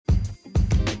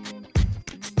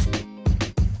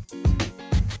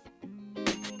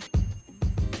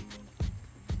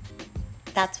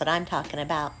That's what I'm talking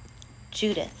about.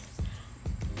 Judith.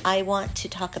 I want to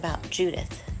talk about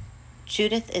Judith.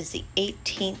 Judith is the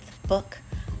 18th book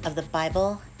of the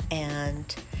Bible,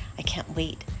 and I can't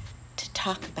wait to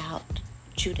talk about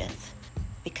Judith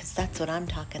because that's what I'm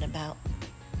talking about.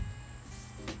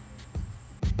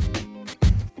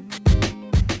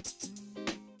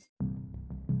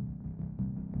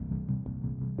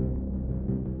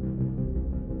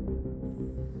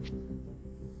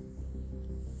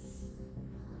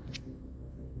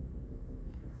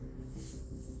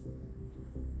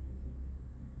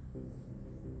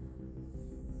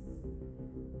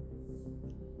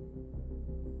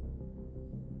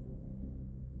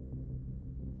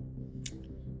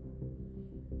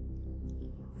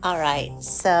 All right,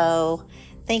 so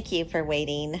thank you for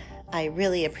waiting. I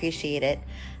really appreciate it.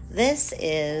 This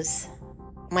is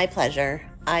my pleasure.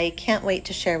 I can't wait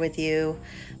to share with you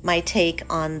my take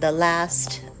on the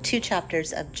last two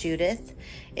chapters of Judith.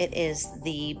 It is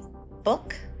the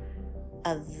book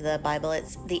of the Bible.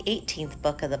 It's the 18th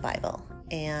book of the Bible.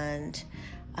 And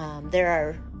there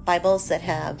are Bibles that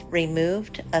have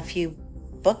removed a few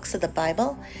books of the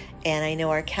Bible, and I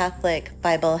know our Catholic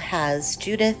Bible has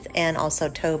Judith and also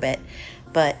Tobit.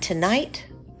 But tonight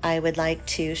I would like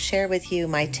to share with you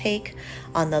my take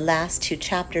on the last two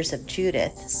chapters of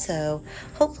Judith. So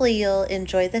hopefully you'll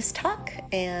enjoy this talk,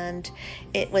 and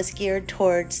it was geared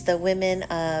towards the women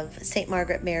of St.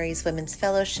 Margaret Mary's Women's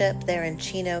Fellowship there in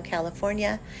Chino,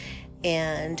 California.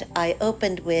 And I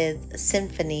opened with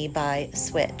Symphony by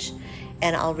Switch,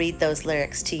 and I'll read those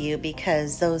lyrics to you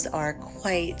because those are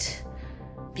quite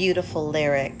beautiful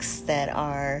lyrics that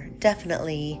are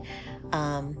definitely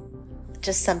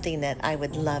just something that I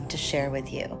would love to share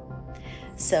with you.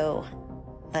 So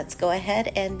let's go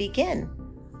ahead and begin.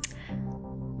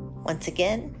 Once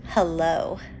again,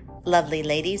 hello, lovely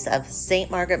ladies of St.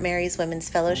 Margaret Mary's Women's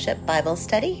Fellowship Bible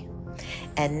Study.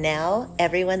 And now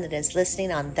everyone that is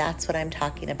listening on That's What I'm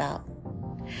Talking About.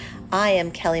 I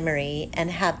am Kelly Marie and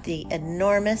have the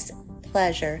enormous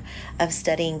pleasure of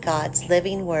studying God's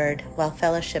living word while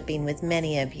fellowshipping with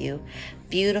many of you,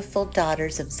 beautiful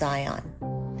daughters of Zion,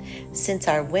 since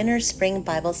our winter-spring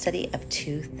Bible study of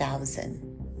 2000.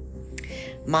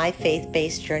 My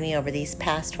faith-based journey over these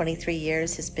past 23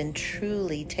 years has been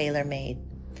truly tailor-made,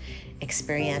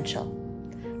 experiential,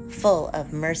 full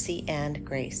of mercy and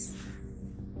grace.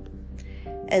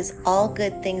 As all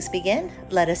good things begin,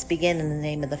 let us begin in the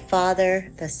name of the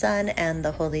Father, the Son, and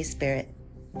the Holy Spirit.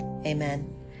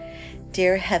 Amen.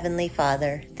 Dear Heavenly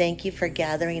Father, thank you for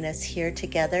gathering us here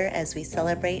together as we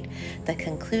celebrate the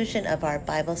conclusion of our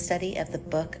Bible study of the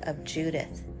book of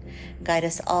Judith. Guide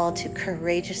us all to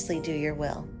courageously do your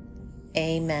will.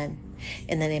 Amen.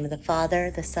 In the name of the Father,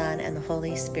 the Son, and the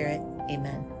Holy Spirit.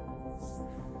 Amen.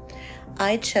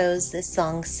 I chose this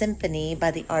song Symphony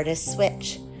by the artist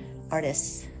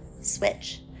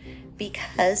Switch,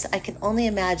 because I can only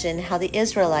imagine how the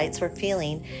Israelites were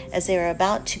feeling as they were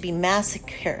about to be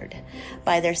massacred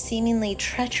by their seemingly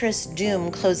treacherous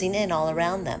doom closing in all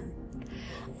around them.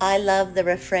 I love the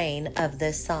refrain of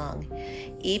this song.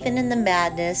 Even in the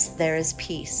madness, there is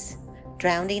peace,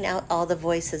 drowning out all the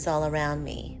voices all around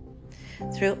me.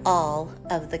 Through all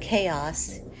of the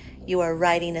chaos, you are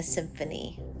writing a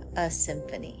symphony, a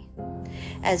symphony.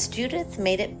 As Judith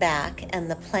made it back and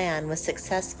the plan was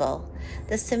successful,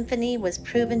 the symphony was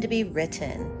proven to be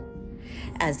written.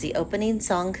 As the opening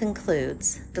song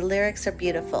concludes, the lyrics are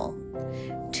beautiful.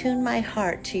 Tune my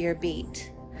heart to your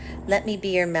beat. Let me be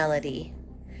your melody.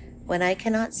 When I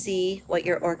cannot see what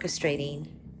you're orchestrating,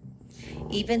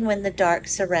 even when the dark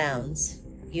surrounds,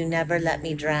 you never let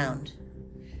me drown.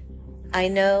 I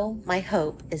know my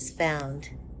hope is found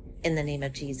in the name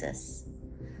of Jesus.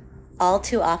 All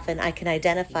too often I can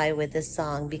identify with this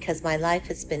song because my life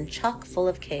has been chock full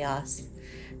of chaos,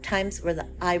 times where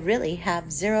I really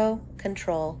have zero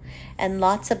control, and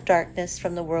lots of darkness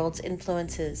from the world's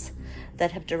influences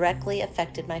that have directly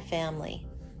affected my family.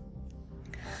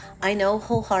 I know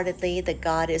wholeheartedly that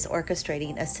God is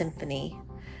orchestrating a symphony.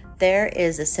 There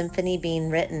is a symphony being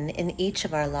written in each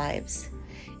of our lives.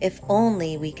 If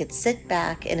only we could sit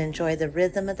back and enjoy the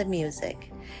rhythm of the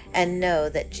music and know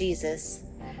that Jesus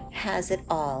has it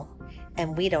all,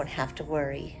 and we don't have to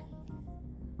worry.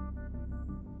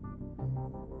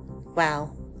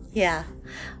 Wow. Yeah.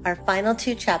 Our final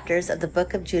two chapters of the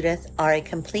book of Judith are a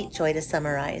complete joy to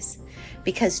summarize,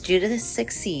 because Judith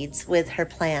succeeds with her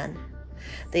plan.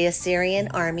 The Assyrian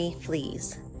army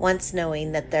flees, once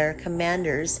knowing that their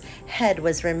commander's head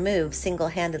was removed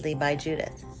single-handedly by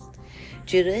Judith.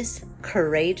 Judith's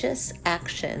courageous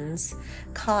actions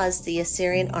caused the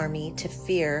Assyrian army to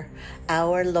fear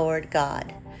our Lord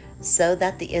God, so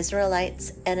that the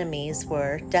Israelites' enemies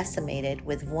were decimated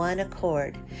with one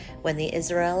accord. When the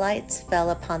Israelites fell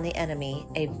upon the enemy,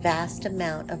 a vast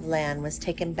amount of land was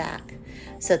taken back,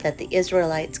 so that the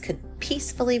Israelites could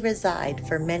peacefully reside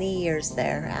for many years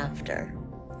thereafter.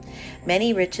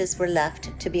 Many riches were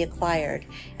left to be acquired,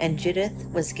 and Judith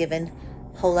was given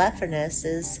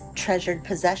Holofernes' treasured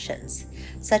possessions,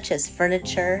 such as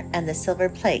furniture and the silver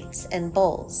plates and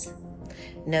bowls.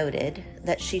 Noted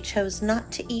that she chose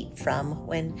not to eat from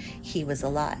when he was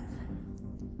alive.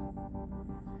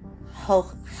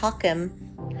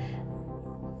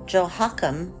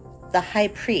 Jehoiakim, the high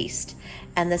priest,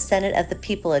 and the senate of the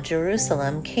people of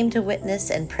Jerusalem came to witness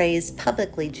and praise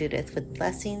publicly Judith with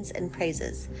blessings and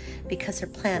praises, because her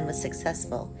plan was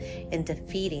successful in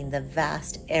defeating the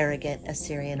vast, arrogant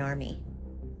Assyrian army.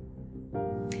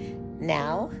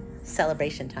 Now,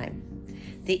 celebration time.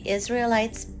 The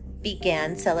Israelites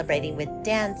began celebrating with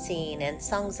dancing and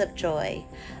songs of joy,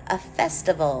 a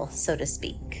festival, so to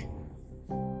speak.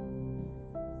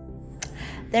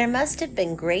 There must have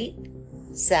been great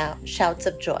shouts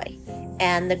of joy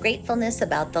and the gratefulness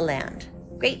about the land.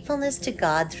 Gratefulness to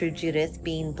God through Judith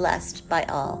being blessed by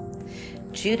all.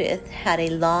 Judith had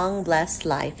a long, blessed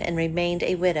life and remained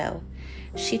a widow.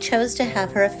 She chose to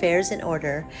have her affairs in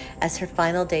order as her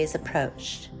final days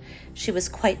approached. She was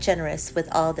quite generous with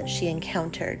all that she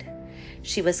encountered.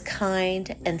 She was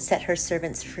kind and set her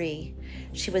servants free.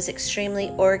 She was extremely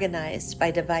organized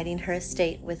by dividing her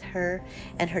estate with her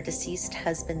and her deceased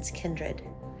husband's kindred.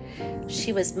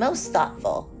 She was most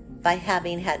thoughtful by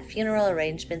having had funeral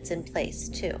arrangements in place,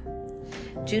 too.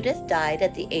 Judith died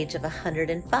at the age of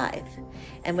 105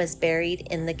 and was buried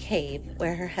in the cave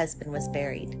where her husband was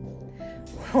buried.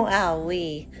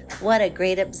 Wowee, what a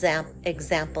great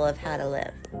example of how to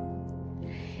live.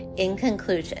 In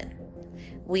conclusion,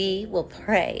 we will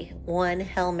pray one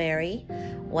Hail Mary,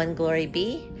 one Glory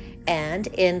Be, and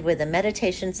end with a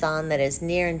meditation song that is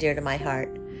near and dear to my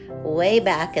heart. Way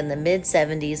back in the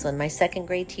mid-70s, when my second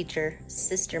grade teacher,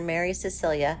 Sister Mary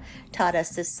Cecilia, taught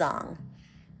us this song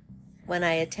when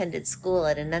I attended school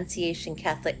at Annunciation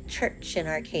Catholic Church in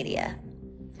Arcadia.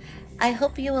 I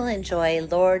hope you will enjoy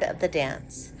Lord of the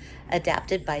Dance,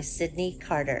 adapted by Sydney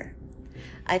Carter.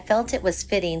 I felt it was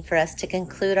fitting for us to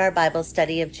conclude our Bible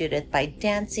study of Judith by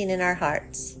dancing in our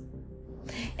hearts.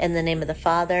 In the name of the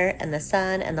Father, and the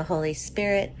Son, and the Holy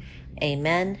Spirit,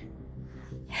 amen.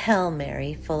 Hail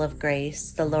Mary, full of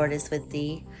grace, the Lord is with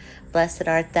thee. Blessed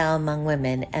art thou among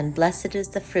women, and blessed is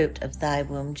the fruit of thy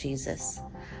womb, Jesus.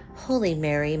 Holy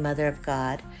Mary, Mother of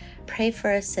God, pray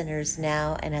for us sinners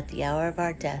now and at the hour of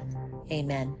our death.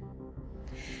 Amen.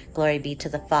 Glory be to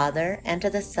the Father, and to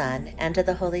the Son, and to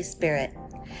the Holy Spirit,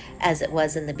 as it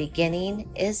was in the beginning,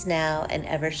 is now, and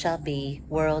ever shall be,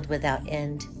 world without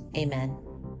end. Amen.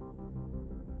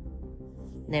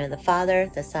 In the name of the Father,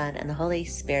 the Son, and the Holy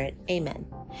Spirit. Amen.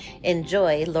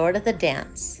 Enjoy Lord of the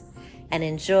Dance, and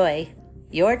enjoy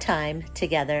your time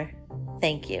together.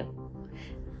 Thank you.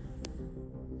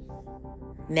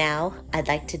 Now, I'd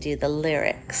like to do the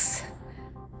lyrics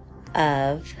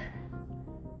of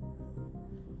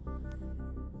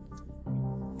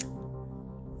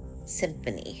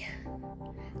Symphony.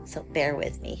 So bear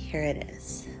with me. Here it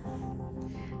is.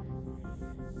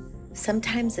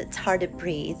 Sometimes it's hard to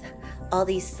breathe, all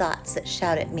these thoughts that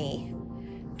shout at me,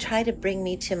 try to bring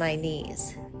me to my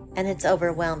knees, and it's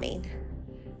overwhelming.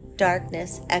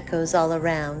 Darkness echoes all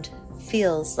around,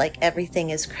 feels like everything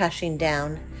is crashing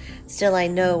down. Still I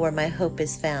know where my hope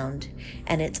is found,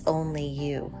 and it's only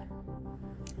you.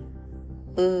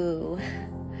 Ooh,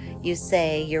 you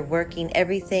say you're working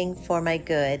everything for my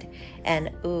good,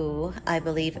 and ooh, I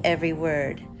believe every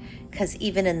word, 'cause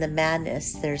even in the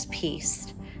madness there's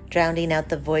peace, drowning out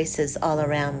the voices all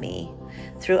around me.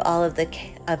 Through all of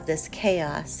this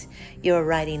chaos, you're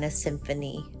writing a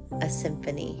symphony, a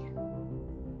symphony.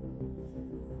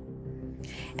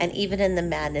 And even in the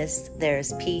madness, there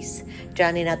is peace,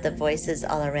 drowning out the voices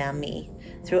all around me.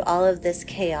 Through all of this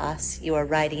chaos, you are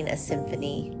writing a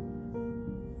symphony.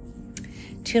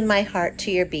 Tune my heart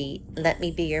to your beat, let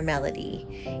me be your melody,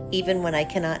 even when I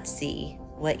cannot see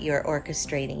what you're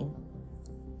orchestrating.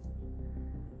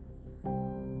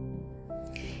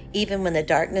 Even when the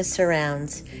darkness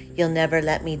surrounds, you'll never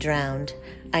let me drown.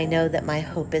 I know that my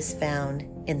hope is found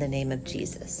in the name of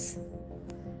Jesus.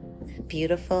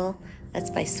 Beautiful. That's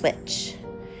by Switch.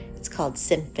 It's called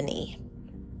Symphony.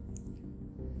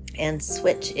 And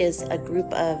Switch is a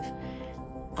group of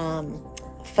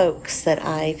folks that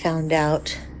I found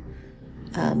out.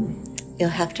 You'll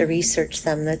have to research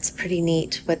them. That's pretty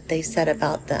neat what they said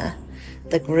about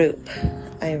the group.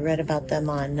 I read about them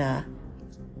on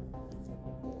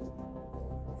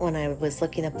when I was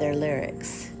looking up their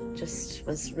lyrics. Just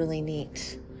was really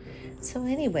neat. So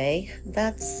anyway,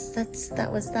 that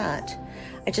was that.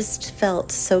 I just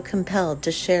felt so compelled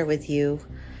to share with you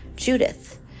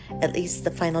Judith, at least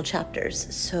the final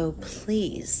chapters. So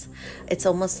please, it's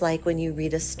almost like when you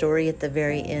read a story at the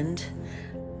very end,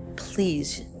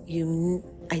 please,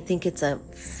 I think it's a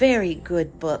very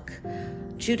good book.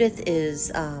 Judith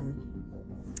is,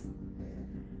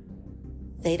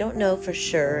 they don't know for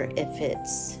sure if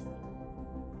it's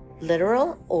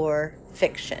literal or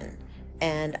fiction.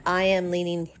 And I am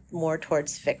leaning more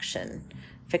towards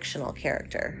fictional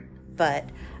character. But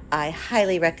I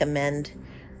highly recommend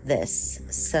this.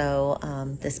 So,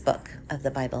 this book of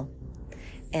the Bible.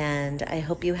 And I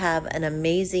hope you have an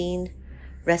amazing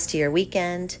rest of your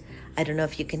weekend. I don't know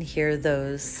if you can hear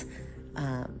those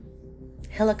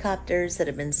helicopters that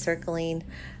have been circling.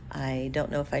 I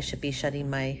don't know if I should be shutting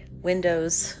my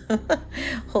windows.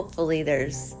 Hopefully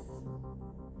there's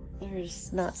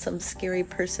not some scary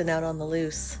person out on the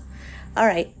loose. All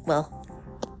right, well,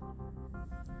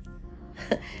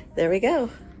 there we go.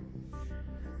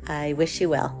 I wish you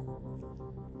well,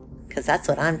 because that's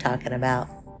what I'm talking about.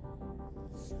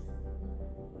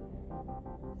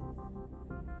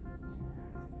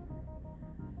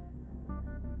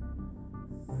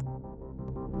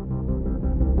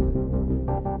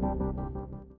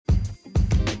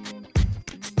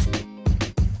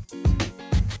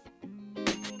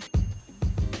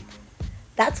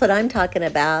 That's what I'm talking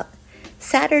about.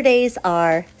 Saturdays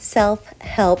are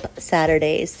self-help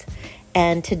Saturdays.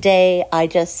 And today I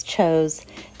just chose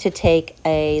to take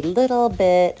a little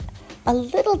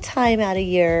time out of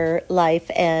your life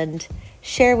and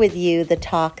share with you the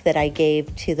talk that I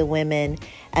gave to the women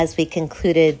as we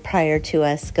concluded prior to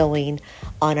us going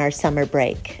on our summer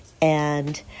break.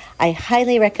 And I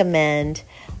highly recommend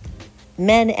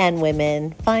men and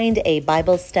women find a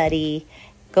Bible study,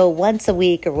 go once a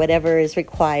week or whatever is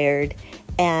required.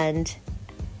 And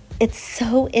it's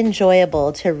so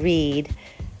enjoyable to read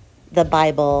the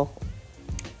Bible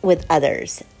with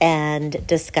others and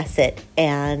discuss it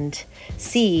and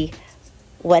see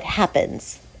what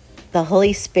happens. The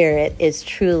Holy Spirit is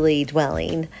truly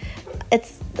dwelling.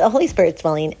 The Holy Spirit's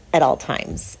dwelling at all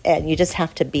times, and you just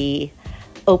have to be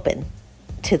open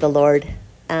to the Lord.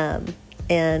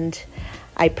 And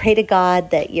I pray to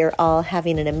God that you're all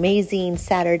having an amazing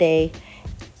Saturday,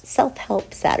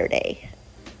 self-help Saturday,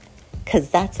 because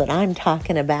that's what I'm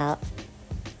talking about.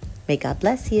 May God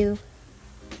bless you.